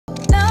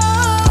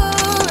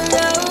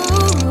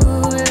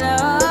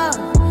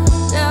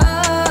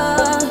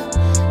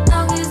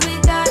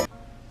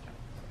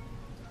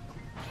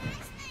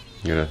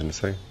to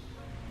say?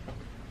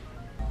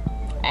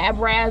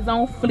 Abraz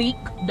on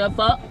fleek, the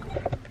fuck?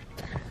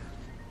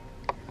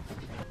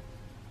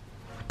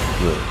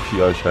 Look,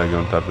 she always trying to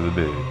get on top of the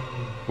bed.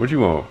 What you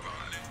want?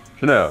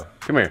 Chanel,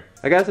 come here.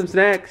 I got some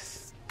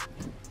snacks.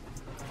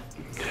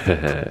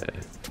 I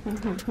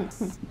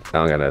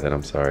don't got nothing,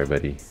 I'm sorry,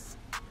 buddy.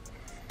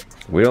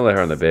 We don't let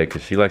her on the bed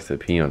because she likes to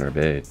pee on her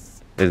bed.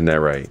 Isn't that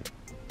right?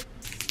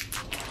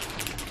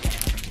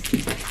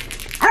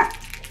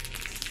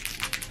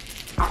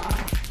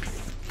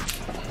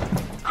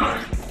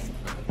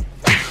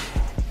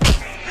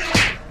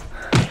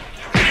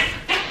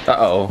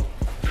 Uh-oh.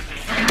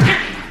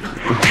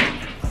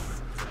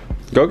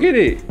 Go get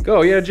it.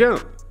 Go, yeah,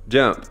 jump.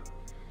 Jump.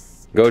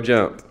 Go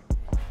jump.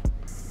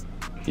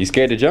 You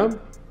scared to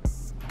jump?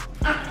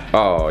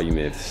 Oh, you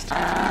missed.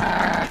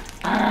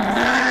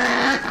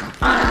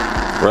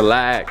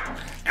 Relax.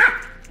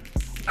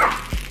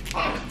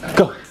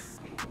 Go.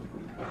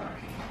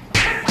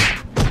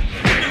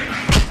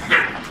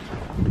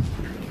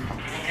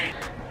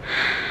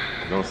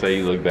 Don't say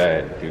you look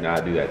bad. Do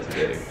not do that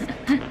today.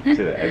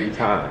 Say that every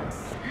time.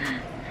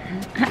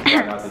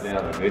 Try not to end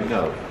on a good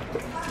note.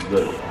 You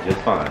look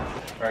just fine.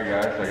 Alright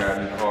guys, I got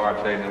a new car.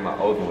 I'm trading in my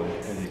old one,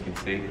 as you can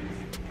see.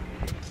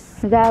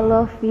 We got a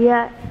little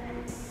Fiat.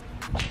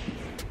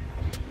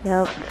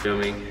 Yep.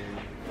 Filming.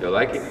 You'll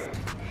like it?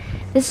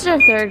 This is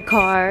our third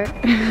car.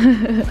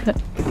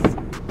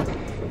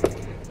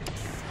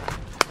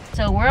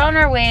 So we're on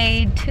our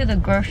way to the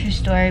grocery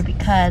store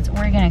because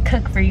we're gonna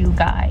cook for you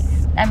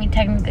guys. I mean,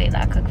 technically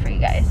not cook for you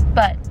guys,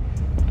 but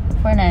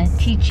we're gonna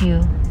teach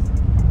you.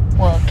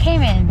 Well,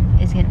 Cayman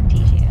is gonna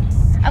teach you.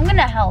 I'm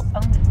gonna help.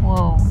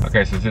 Whoa.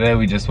 Okay, so today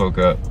we just woke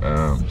up.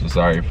 So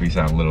sorry if we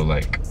sound a little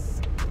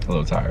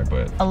tired,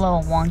 but a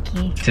little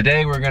wonky.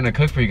 Today we're gonna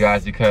cook for you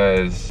guys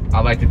because I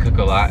like to cook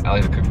a lot. I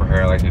like to cook for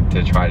her. I like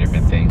to try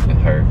different things with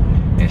her,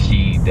 and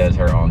she does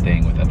her own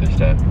thing with other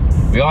stuff.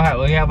 We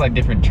have like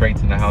different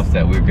traits in the house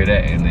that we're good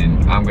at, and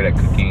then I'm good at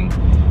cooking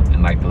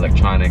and like the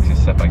electronics and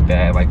stuff like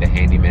that. I like the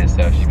handyman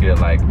stuff. She's good at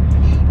like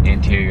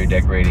interior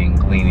decorating,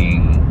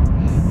 cleaning.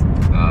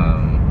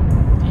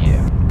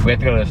 Yeah. We have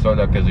to go to the store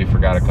though because we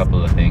forgot a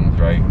couple of things,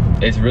 right?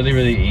 It's really,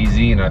 really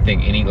easy, and I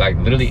think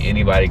literally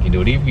anybody can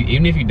do it.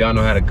 Even if you don't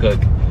know how to cook,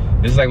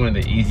 this is like one of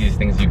the easiest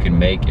things you can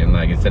make. And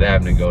like instead of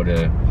having to go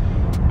to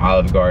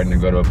Olive Garden or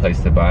go to a place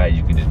to buy it,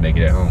 you can just make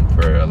it at home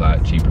for a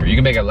lot cheaper. You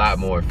can make a lot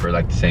more for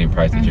like the same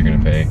price that you're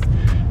gonna pay.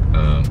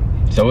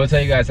 So we'll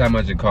tell you guys how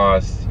much it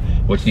costs,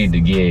 what you need to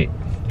get,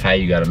 how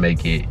you gotta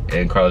make it,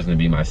 and Karla's gonna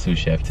be my sous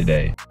chef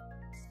today.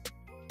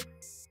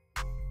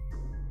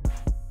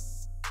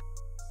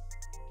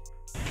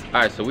 All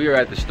right, so we are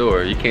at the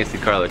store. You can't see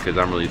Karla because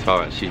I'm really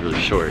tall and she's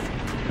really short.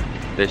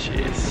 There she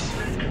is.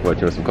 What,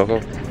 you want some cocoa?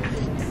 Are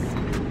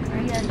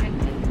you gonna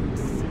drink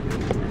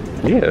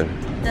it? Yeah.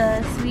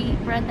 The sweet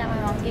bread that my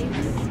mom gave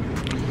you?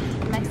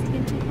 The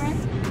Mexican sweet bread?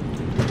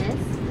 This?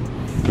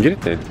 Get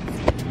it then.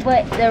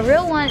 But the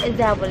real one is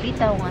the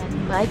abuelita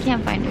one, but I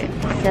can't find it.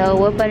 So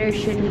what butter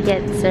should we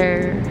get,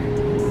 sir?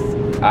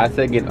 I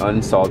say get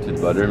unsalted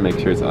butter. Make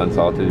sure it's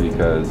unsalted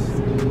because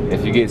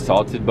if you get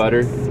salted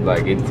butter,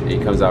 like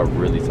it comes out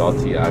really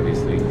salty,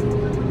 obviously.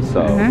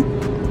 So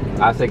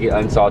I say get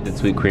unsalted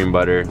sweet cream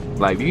butter.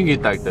 Like you can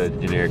get like the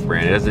generic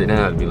brand. It doesn't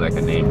have to be like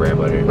a name brand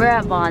butter. We're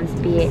at Vaughn's,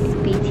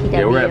 BTW.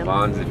 Yeah, we're at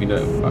Vaughn's. If you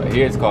know,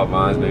 here it's called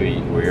Vaughn's.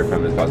 Maybe where you're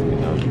from, it's called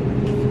something else.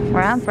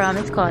 Where I'm from,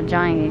 it's called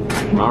Giant.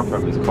 Where I'm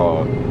from, it's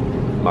called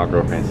My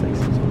Girlfriend Six.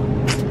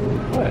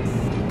 What?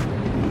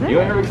 You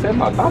ever accept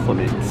my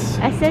compliments?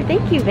 I said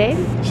thank you, babe.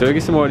 Should we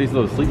get some more of these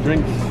little sleep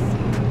drinks?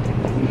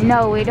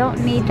 No, we don't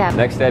need that.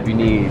 Next step, you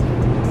need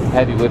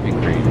heavy whipping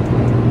cream.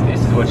 This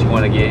is what you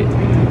want to get.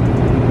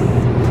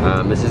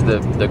 This is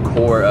the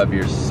core of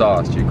your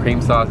sauce. Your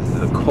cream sauce is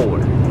the core.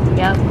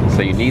 Yep.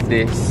 So you need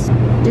this.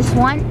 Just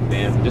one?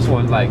 Damn, just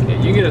one. Like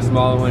you get a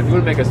smaller one. If you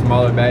want to make a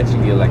smaller batch,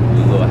 you get like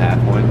a little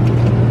half one.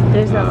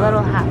 There's a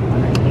little half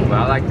one right here. But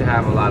I like to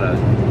have a lot of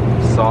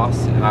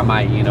sauce, and I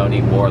might,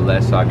 need more or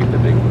less, so I'll get the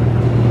big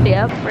one.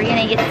 Yep, we're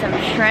gonna get some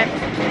shrimp.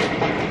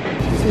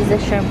 This is the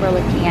shrimp we're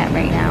looking at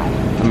right now.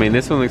 I mean,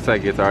 this one looks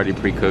like it's already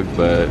pre-cooked,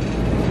 but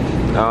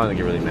I don't think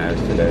it really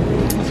matters today.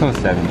 This one's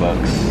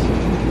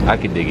 $7. I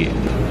could dig it.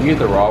 You get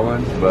the raw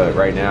ones, but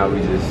right now we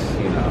just,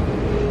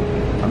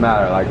 I'm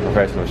not like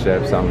professional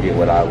chef, so I'm gonna get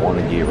what I want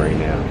to get right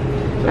now.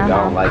 So if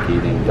y'all don't like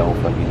it, then don't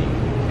fucking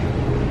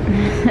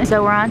eat it.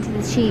 So we're on to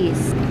the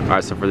cheese. All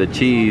right, so for the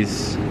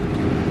cheese,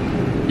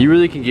 you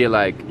really can get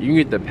you can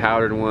get the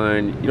powdered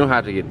one. You don't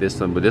have to get this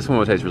one, but this one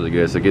will taste really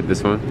good, so get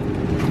this one.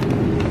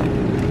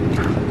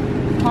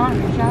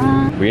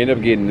 Parmesan. We end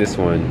up getting this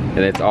one, and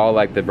it's all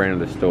like the brand of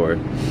the store.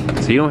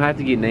 So you don't have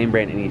to get name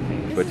brand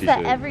anything, This but is you the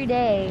should.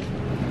 everyday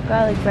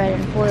garlic bread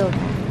and foiled.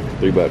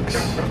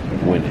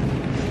 $3. Win it.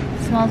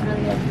 It smells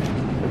really good.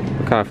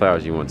 What kind of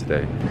flowers do you want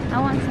today? I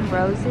want some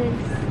roses.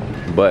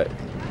 But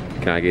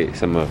can I get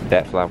some of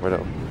that flower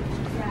though?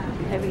 Yeah,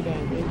 every day,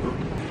 baby.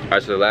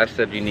 Alright, so the last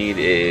step you need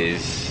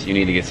is you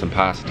need to get some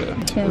pasta.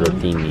 Tuna.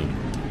 Rotini.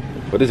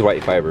 What is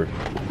white fiber?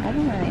 I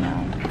don't really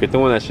know. Get the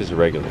one that's just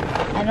regular.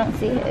 I don't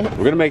see it.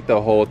 We're gonna make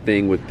the whole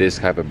thing with this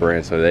type of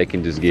brand so they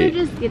can just get.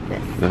 So just get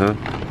this.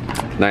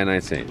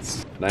 99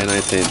 cents.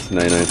 99 cents.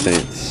 99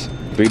 cents.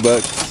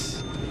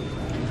 $3.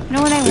 You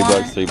know what I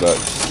want? $3. $3.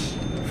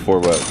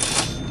 $4.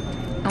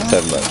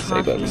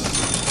 $7.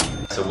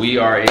 $8. So we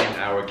are in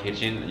our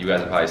kitchen. You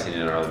guys have probably seen it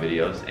in our other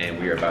videos, and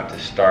we are about to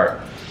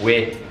start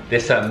with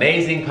this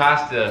amazing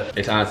pasta.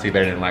 It's honestly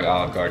better than like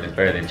Olive Garden. It's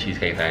better than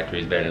Cheesecake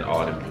Factory. It's better than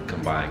all of them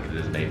combined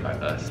because it's made by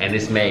us, and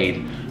it's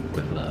made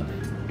with love.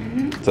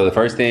 So the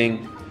first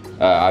thing,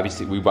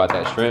 obviously we bought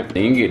that shrimp.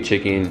 And you can get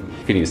chicken,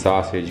 you can use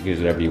sausage, you can use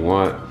whatever you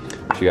want.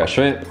 So you got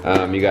shrimp,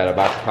 you got a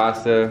box of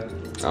pasta.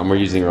 We're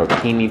using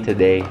rotini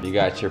today. You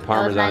got your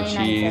Parmesan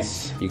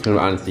cheese. You can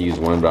honestly use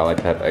one, but I like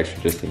to have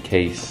extra just in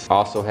case.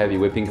 Also heavy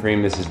whipping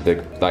cream. This is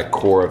the like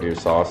core of your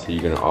sauce, so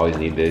you're gonna always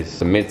need this.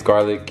 Some minced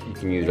garlic. You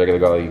can use regular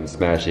garlic, you can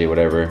smash it,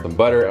 whatever. Some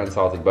butter,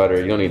 unsalted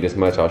butter. You don't need this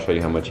much, I'll show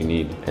you how much you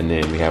need. And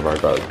then we have our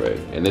garlic bread.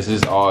 And this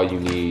is all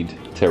you need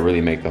to really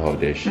make the whole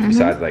dish,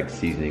 besides like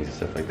seasonings and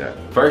stuff like that.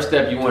 First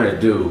step you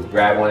wanna do,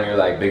 grab one of your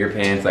like bigger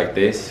pans like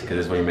this, because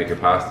this is when you make your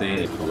pasta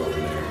in. We'll go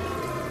from there.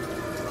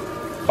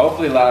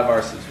 Hopefully a lot of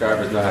our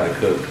subscribers know how to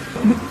cook.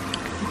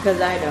 Because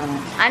I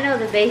don't. I know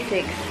the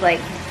basics, like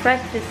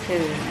breakfast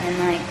food and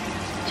like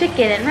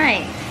chicken and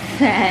rice.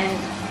 And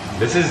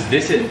This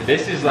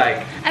is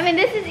like, I mean,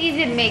 this is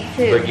easy to make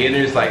too.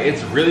 beginners, like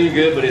it's really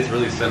good, but it's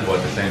really simple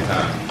at the same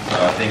time.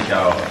 So I think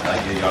y'all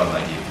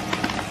like it.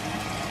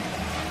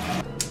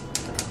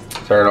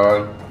 Turn it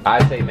on.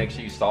 I say make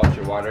sure you salt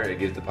your water. It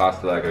gives the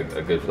pasta like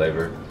a good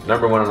flavor.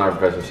 Number one on our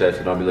professional chef,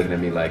 so don't be looking at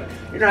me like,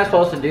 you're not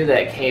supposed to do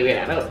that,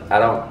 Kayman.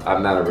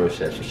 I'm not a real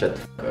chef, so shut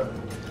the fuck up.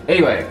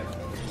 Anyway,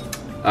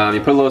 you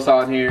put a little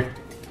salt in here.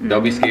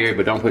 Don't be scared,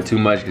 but don't put too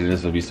much because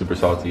this will be super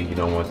salty. You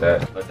don't want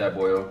that. Let that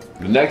boil.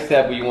 The next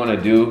step what you want to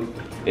do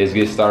is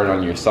get started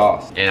on your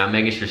sauce. And I'm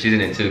making sure she's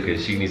in it too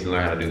because she needs to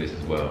learn how to do this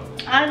as well.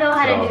 I don't know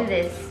how to do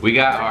this. We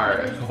got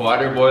our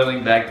water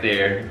boiling back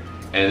there.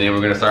 And then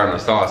we're gonna start on the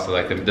sauce. So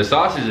like the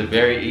sauce is a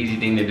very easy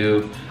thing to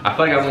do. I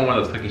feel like I'm on one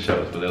of those cooking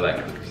shows where they're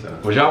like cooking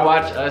stuff. Would y'all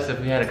watch us if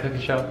we had a cooking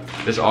show?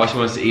 This all she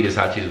wants to eat is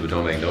hot cheese, but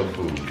don't make no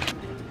food.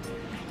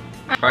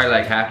 Probably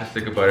like half a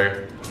stick of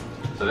butter.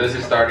 So this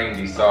is starting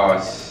the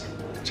sauce.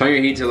 Turn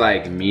your heat to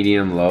like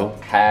medium low.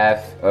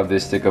 Half of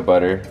this stick of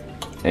butter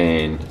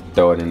and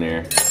throw it in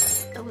there.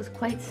 It was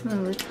quite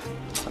smooth.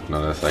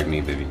 No, that's like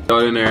me, baby. Throw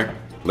it in there.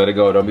 Let it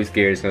go, don't be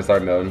scared, it's gonna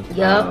start melting.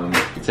 Yup.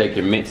 You take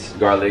your minced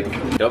garlic.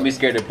 Don't be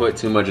scared to put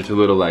too much or too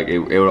little, like it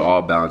will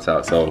all balance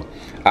out. So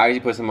I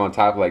usually put some on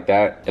top like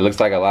that. It looks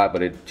like a lot,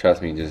 but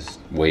trust me, just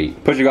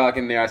wait. Put your garlic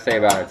in there, I say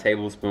about a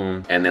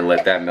tablespoon, and then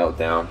let that melt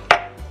down.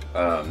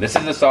 This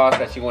is the sauce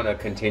that you wanna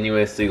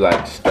continuously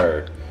like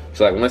stir.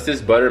 So like once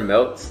this butter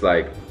melts,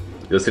 like,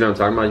 you'll see what I'm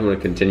talking about? You wanna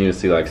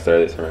continuously like stir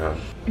this around.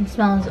 It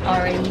smells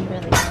already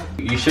really good.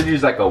 You should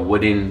use like a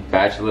wooden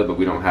spatula, but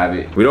we don't have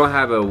it. We don't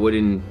have a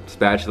wooden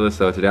spatula,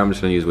 so today I'm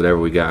just gonna use whatever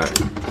we got.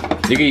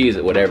 You can use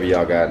whatever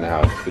y'all got in the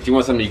house. But you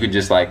want something you could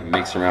just like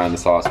mix around the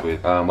sauce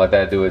with. Let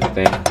that do its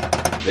thing.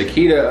 The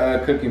key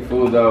to cooking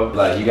food though,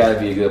 like you gotta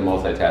be a good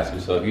multitasker.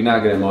 So if you're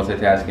not good at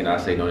multitasking, I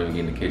say don't even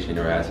get in the kitchen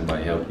or ask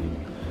somebody to help you.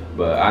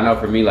 But I know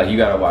for me, like you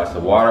gotta watch the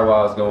water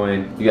while it's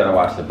going, you gotta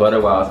watch the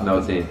butter while it's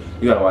melting,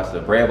 you gotta watch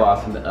the bread while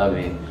it's in the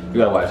oven, you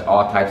gotta watch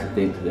all types of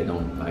things because they're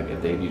gonna, like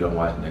if you don't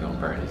watch them, they're gonna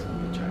burn. It's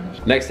gonna be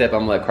trash. Next step,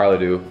 I'm gonna let Karla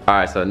do. All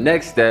right, so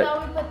next step.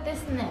 So we put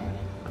this in there.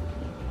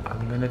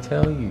 I'm gonna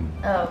tell you.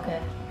 Oh,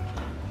 okay.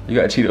 You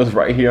got Cheetos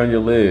right here on your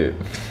lid.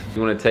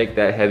 You wanna take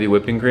that heavy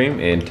whipping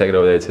cream and take it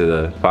over there to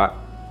the pot.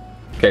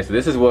 Okay, so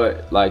this is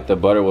what like the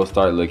butter will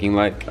start looking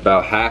like.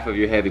 About half of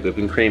your heavy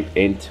whipping cream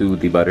into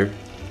the butter.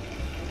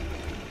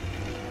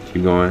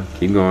 Keep going,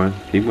 keep going,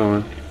 keep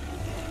going.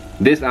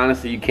 This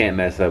honestly you can't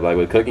mess up. Like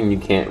with cooking, you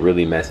can't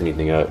really mess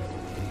anything up.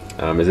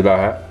 Is it about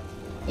half?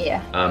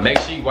 Yeah. Make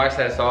sure you watch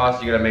that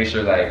sauce. You gotta make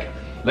sure like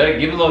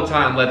give it a little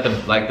time. Let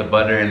the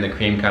butter and the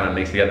cream kind of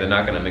mix together. They're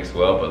not gonna mix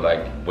well, but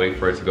like wait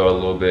for it to go a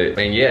little bit.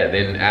 And yeah,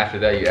 then after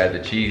that you add the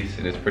cheese,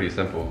 and it's pretty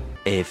simple.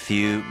 A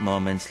few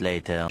moments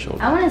later.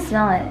 I want to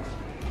smell it.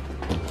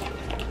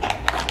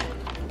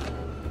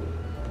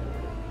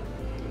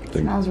 It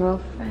smells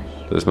real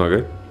fresh. Does it smell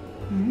good?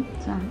 Mm-hmm.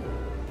 So.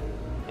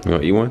 You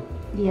wanna eat one?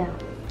 Yeah.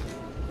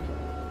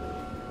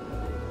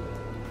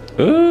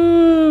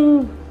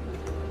 Ooh.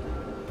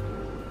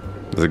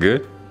 Is it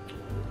good?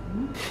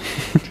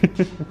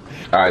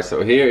 All right,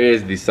 so here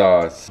is the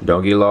sauce.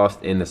 Don't get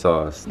lost in the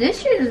sauce.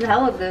 This shit is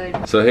hella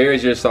good. So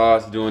here's your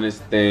sauce doing its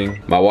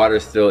thing. My water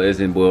still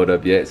isn't boiled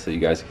up yet, so you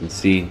guys can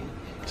see.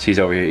 She's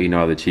over here eating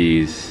all the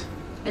cheese.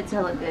 It's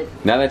hella good.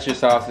 Now that your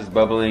sauce is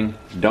bubbling,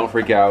 don't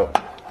freak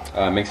out.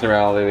 Mix it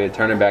around a little bit,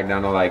 turn it back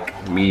down to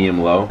like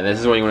medium low. And this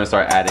is when you wanna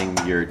start adding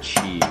your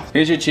cheese.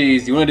 Here's your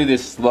cheese. You wanna do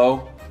this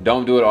slow.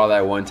 Don't do it all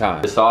at one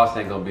time. The sauce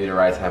ain't gonna be the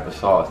right type of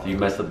sauce. You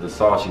mess up the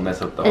sauce, you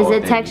mess up the whole thing.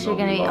 Is the texture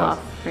gonna be off,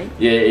 right?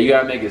 Yeah, you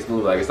gotta make it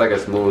smooth. Like it's like a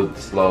smooth,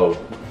 slow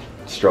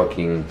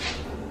stroking.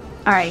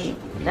 Alright,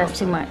 that's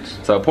too much.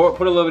 So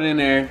put a little bit in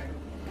there.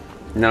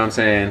 You know what I'm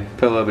saying?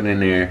 Put a little bit in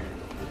there.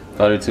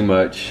 Don't do too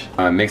much.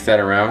 Mix that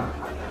around.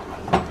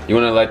 You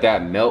wanna let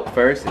that melt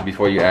first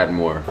before you add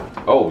more.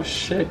 Oh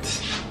shit.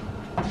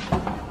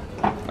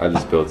 I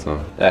just spilled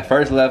some. That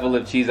first level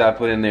of cheese I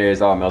put in there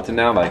is all melted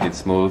now, like it's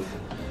smooth.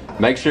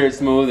 Make sure it's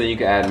smooth and you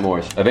can add more.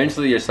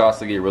 Eventually your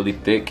sauce will get really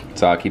thick,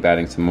 so I'll keep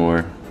adding some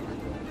more.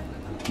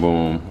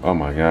 Boom. Oh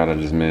my God, I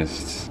just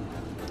missed.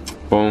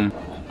 Boom.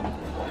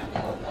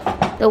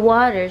 The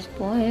water's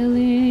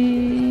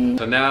boiling.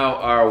 So now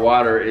our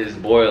water is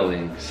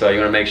boiling. So you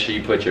wanna make sure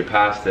you put your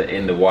pasta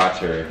in the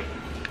water.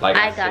 Like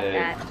I got said,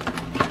 that.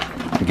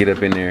 Get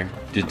up in there.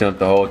 Just dump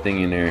the whole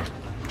thing in there.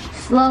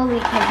 Slowly,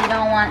 because you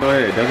don't want... Go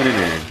ahead, dump it in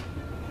there.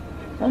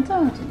 Don't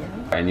tell me what to do.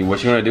 And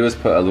what you wanna do is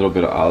put a little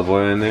bit of olive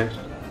oil in there.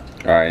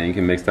 All right, and you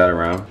can mix that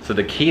around. So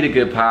the key to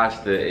good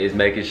pasta is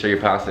making sure your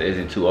pasta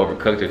isn't too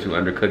overcooked or too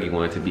undercooked. You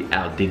want it to be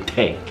al dente.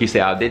 Can you say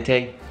al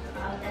dente?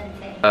 Al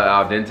dente.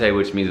 Al dente,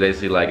 which means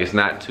basically like it's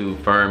not too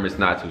firm, it's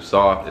not too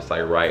soft. It's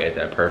like right at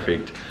that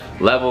perfect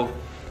level.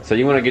 So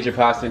you wanna get your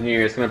pasta in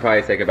here. It's gonna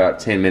probably take about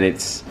 10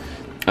 minutes.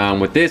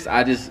 With this,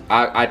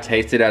 I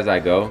taste it as I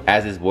go.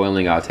 As it's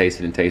boiling, I'll taste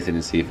it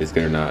and see if it's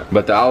good or not.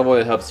 But the olive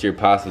oil helps your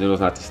pasta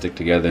noodles not to stick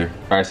together.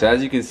 All right, so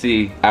as you can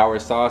see, our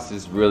sauce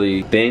is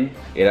really thin.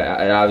 It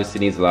obviously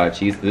needs a lot of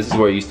cheese. This is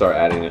where you start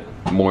adding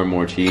more and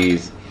more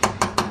cheese.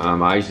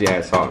 I usually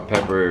add salt and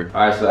pepper.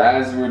 All right, so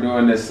as we're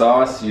doing this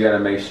sauce, you gotta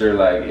make sure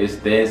like it's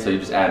thin, so you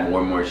just add more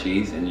and more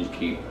cheese and you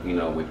keep, you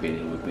know, whipping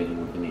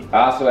it.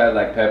 I also add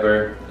like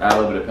pepper, add a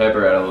little bit of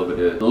pepper, add a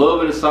little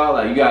bit of salt.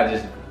 Like you gotta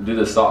just do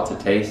the salt to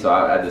taste, so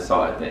I'll add the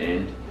salt at the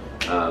end.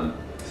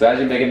 So as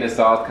you're making this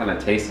sauce, kind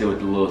of taste it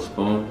with a little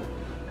spoon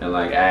and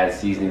like add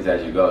seasonings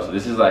as you go. So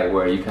this is like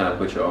where you kind of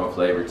put your own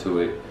flavor to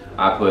it.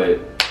 I put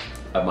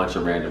a bunch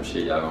of random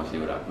shit. Y'all gonna see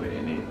what I put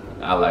in it.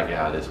 I like it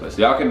how this way.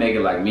 So y'all can make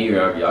it like me,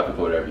 or y'all can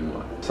put whatever you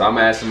want. So I'm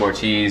gonna add some more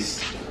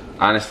cheese.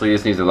 Honestly,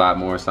 this needs a lot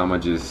more, so I'm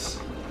gonna just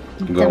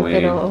go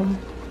in.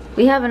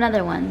 We have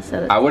another one,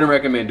 so I wouldn't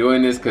recommend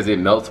doing this because it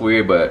melts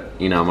weird, but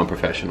you know, I'm a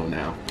professional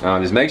now.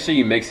 Just make sure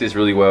you mix this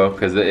really well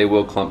because it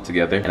will clump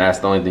together, and that's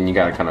the only thing you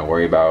gotta kind of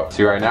worry about.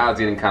 See, right now it's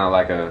getting kind of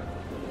like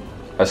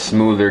a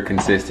smoother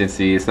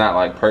consistency. It's not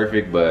like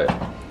perfect, but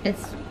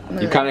it's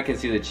smooth. You kind of can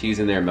see the cheese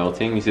in there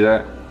melting. You see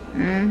that?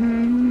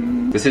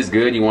 Mm-hmm. This is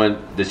good. You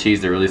want the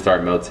cheese to really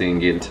start melting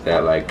and get into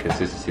that like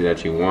consistency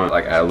that you want.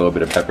 Like add a little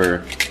bit of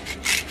pepper.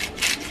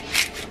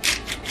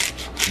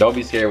 Don't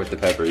be scared with the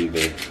pepper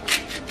either.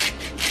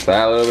 So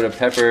add a little bit of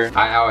pepper.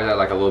 I always add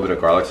like a little bit of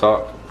garlic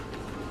salt.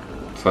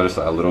 So just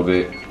a little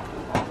bit.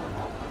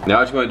 Now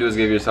what you want to do is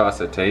give your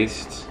sauce a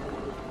taste.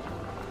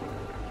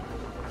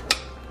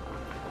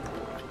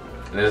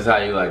 And this is how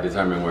you like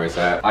determine where it's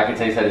at. I can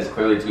taste that it's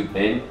clearly too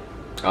thin.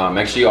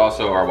 Make sure you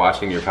also are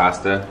watching your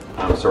pasta.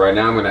 So right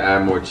now I'm gonna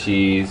add more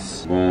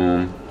cheese.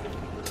 Boom.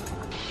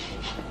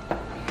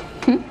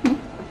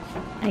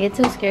 I get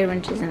so scared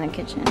when she's in the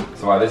kitchen.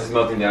 So while this is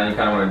melting down, you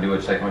kind of want to do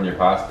a check on your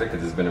pasta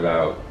because it's been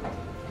about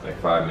like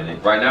 5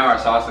 minutes. Right now our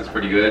sauce looks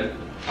pretty good.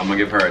 I'm gonna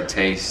give her a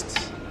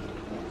taste.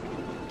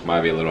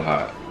 Might be a little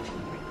hot.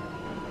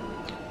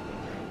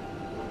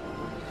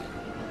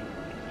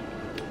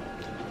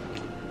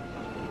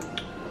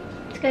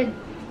 It's good.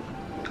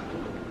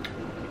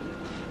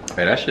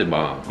 Hey, that shit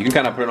bomb. You can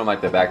kind of put it on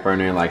like the back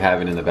burner and like have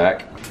it in the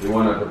back. We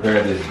want to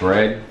prepare this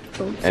bread.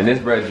 Oops. And this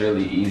bread's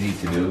really easy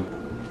to do.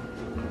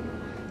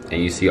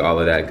 And you see all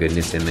of that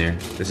goodness in there.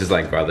 This is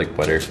like garlic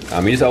butter.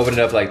 You just open it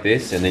up like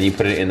this and then you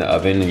put it in the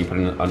oven and you put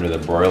it under the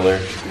broiler.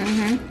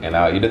 Mm-hmm.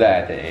 And you do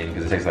that at the end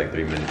because it takes like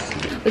 3 minutes to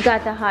do. We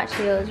got the hot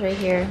Cheetos right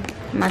here.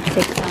 I'm about to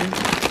take some.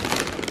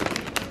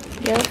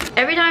 Yep.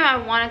 Every time I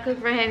want to cook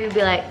for him, he'd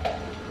be like,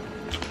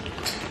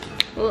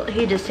 well,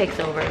 he just takes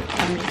over.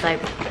 I'm just like,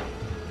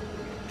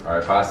 all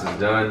right, pasta's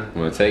done. I'm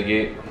gonna take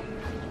it,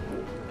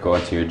 go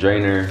into your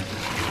drainer.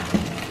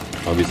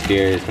 Don't be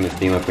scared, it's gonna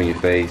steam up in your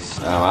face.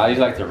 I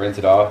usually like to rinse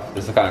it off.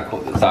 This is kind of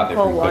cool to stop it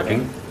from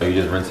cooking. So you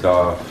just rinse it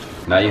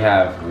off. Now you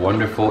have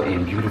wonderful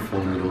and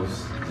beautiful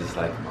noodles, just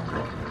like my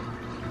girl.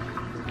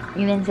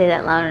 You didn't say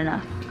that loud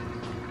enough.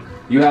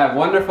 You have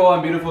wonderful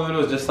and beautiful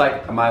noodles just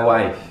like my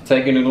wife.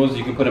 Take your noodles,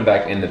 you can put them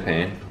back in the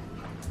pan.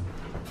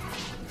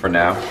 For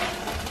now.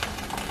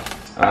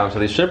 So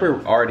the shrimp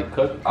are already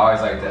cooked. I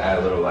always like to add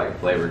a little like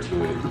flavor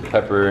to it.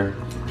 Pepper.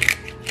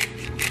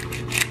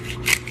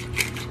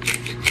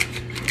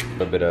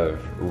 A little bit of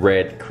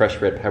crushed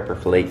red pepper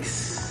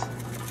flakes.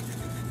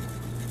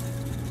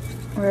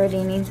 We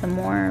already need some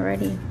more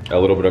already. A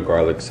little bit of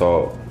garlic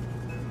salt.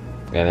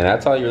 And then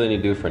that's all you really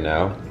need to do for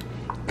now.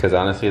 Because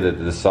honestly,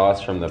 the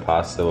sauce from the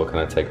pasta will kind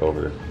of take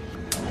over.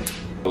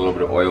 A little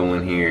bit of oil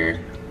in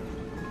here.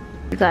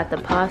 You got the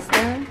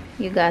pasta,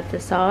 you got the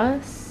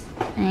sauce.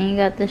 And you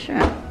got the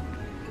shrimp.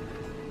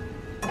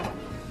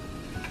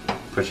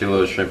 Put your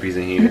little shrimpies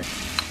in here.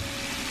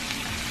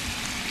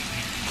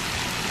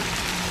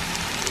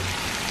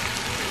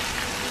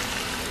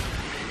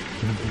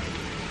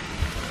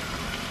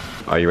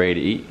 Are you ready to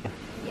eat?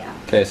 Yeah.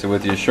 Okay, so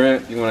with your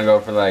shrimp, you want to go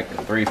for like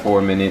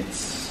 3-4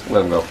 minutes.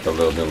 Let them go for a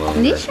little bit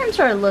longer. These shrimps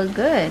are look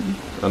good.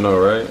 I know,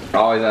 right? I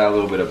always add a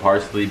little bit of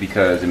parsley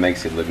because it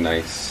makes it look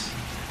nice.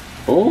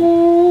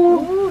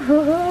 Ooh.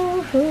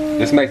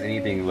 This makes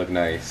anything look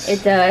nice.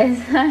 It does.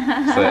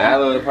 So add a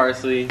little bit of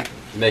parsley,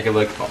 make it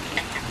look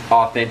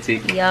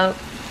authentic. Yup.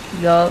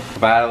 Yup.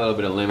 If I add a little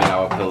bit of lemon, I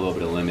will put a little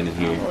bit of lemon in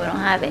here. We don't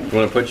have any. You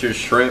want to put your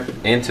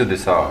shrimp into the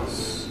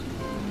sauce.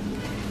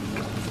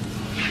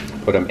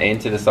 Put them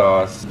into the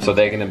sauce so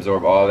they can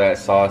absorb all that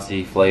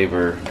saucy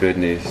flavor,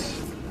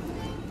 goodness.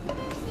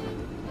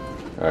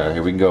 All right,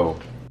 here we go.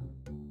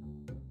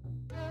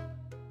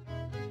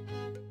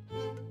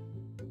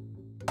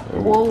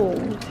 Whoa.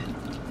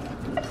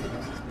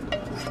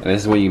 And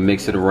this is when you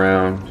mix it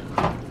around.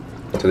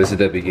 So this is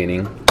the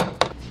beginning.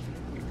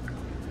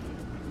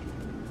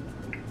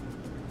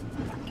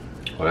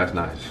 Oh, that's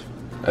nice.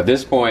 At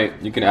this point,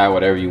 you can add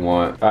whatever you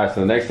want. All right, so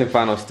the next and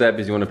final step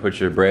is you want to put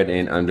your bread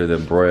in under the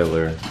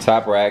broiler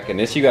top rack. And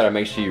this, you gotta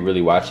make sure you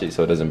really watch it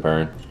so it doesn't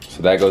burn.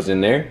 So that goes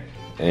in there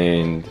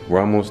and we're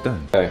almost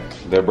done. Okay,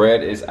 the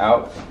bread is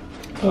out.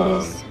 It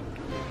is.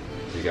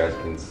 You guys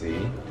can see.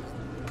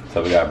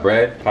 So we got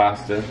bread,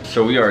 pasta.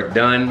 So we are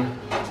done.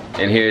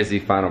 And here's the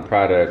final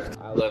product.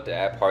 I love to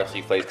add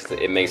parsley flakes because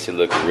it makes it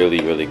look really,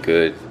 really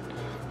good.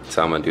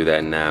 So I'm gonna do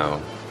that now.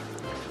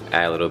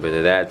 Add a little bit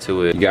of that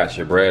to it. You got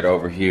your bread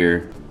over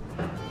here.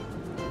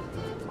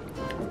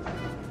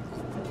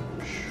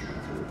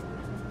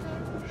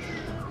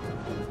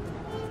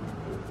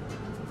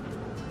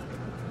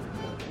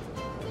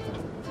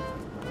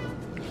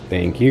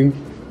 Thank you.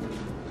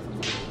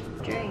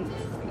 Drinks.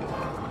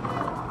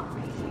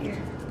 Here.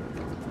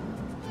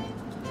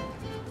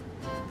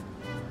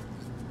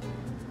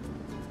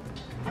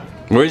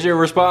 Where's your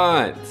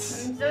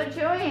response? I'm still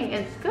chewing.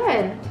 It's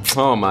good.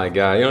 Oh my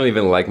God, you don't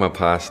even like my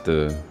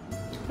pasta.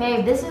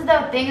 Babe, this is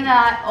the thing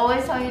that I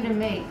always tell you to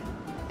make.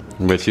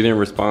 But you didn't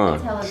respond.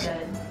 It's hella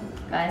good.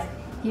 Guys,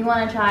 if you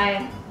want to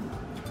try,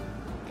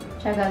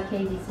 check out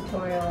Katie's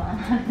tutorial on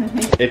how to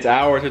make it. It's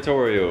our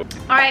tutorial.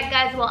 Alright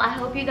guys, well I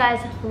hope you guys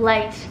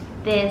liked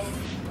this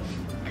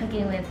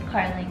cooking with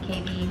Karla and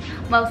KB.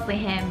 Mostly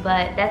him,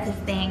 but that's his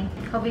thing.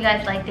 Hope you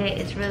guys liked it.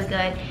 It's really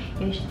good.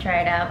 You should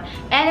try it out.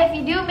 And if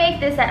you do make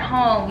this at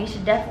home, you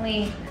should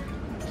definitely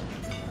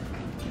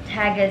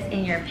tag us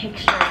in your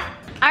picture.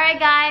 Alright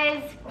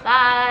guys,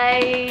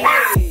 bye.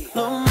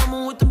 Little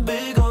mama with the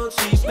big old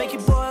cheese. Make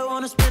your boy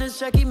wanna spin his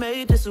check, he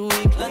made this a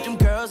week. Let them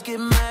girls get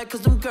mad,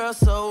 cause them girls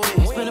so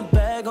weak. Spin a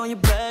bag on your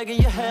bag and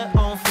your hair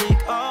on fleek.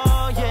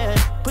 Oh yeah,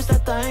 push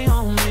that thing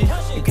on me.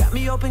 You got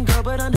me open, girl, but under